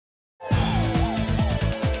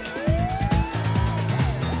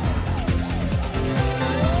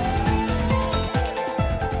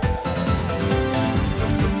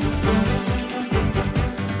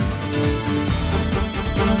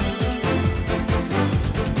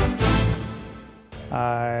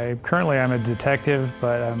Currently I'm a detective,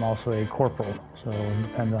 but I'm also a corporal, so it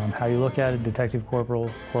depends on how you look at it, detective, corporal.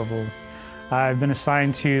 I've been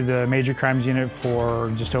assigned to the Major Crimes Unit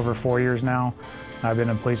for just over 4 years now. I've been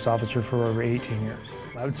a police officer for over 18 years.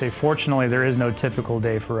 I would say fortunately there is no typical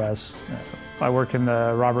day for us. I work in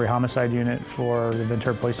the robbery homicide unit for the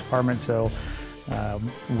Ventura Police Department, so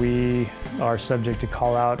we are subject to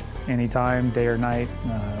call out anytime, day or night,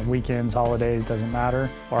 weekends, holidays, doesn't matter.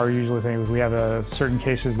 Our usual thing is we have certain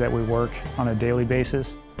cases that we work on a daily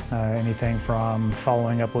basis. Anything from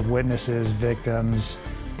following up with witnesses, victims.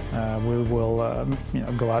 We will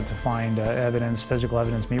go out to find evidence, physical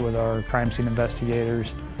evidence, meet with our crime scene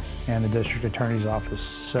investigators and the district attorney's office.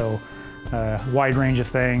 So wide range of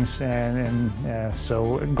things, and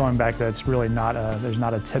so going back to that, it's really not there's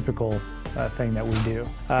not a typical thing that we do.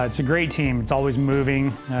 It's a great team. It's always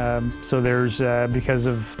moving. So there's, because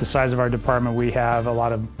of the size of our department, we have a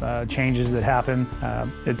lot of changes that happen.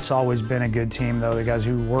 It's always been a good team, though. The guys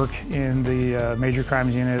who work in the Major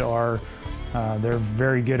Crimes Unit are they're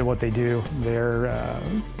very good at what they do. They're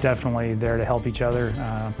definitely there to help each other,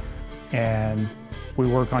 and we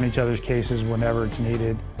work on each other's cases whenever it's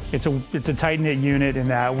needed. It's a tight-knit unit in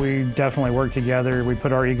that we definitely work together. We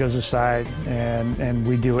put our egos aside, and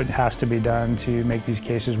we do what has to be done to make these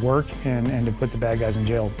cases work and to put the bad guys in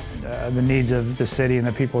jail. The needs of the city and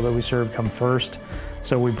the people that we serve come first,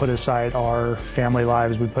 so we put aside our family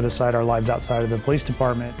lives, we put aside our lives outside of the police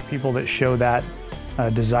department. People that show that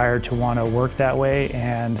desire to want to work that way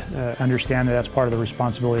and understand that that's part of the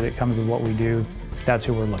responsibility that comes with what we do, that's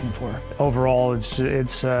who we're looking for. Overall, it's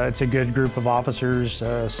a good group of officers,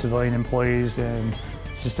 civilian employees, and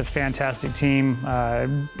it's just a fantastic team.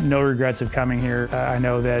 No regrets of coming here. I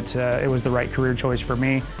know that it was the right career choice for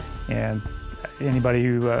me, and anybody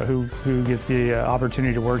who gets the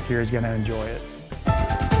opportunity to work here is going to enjoy it.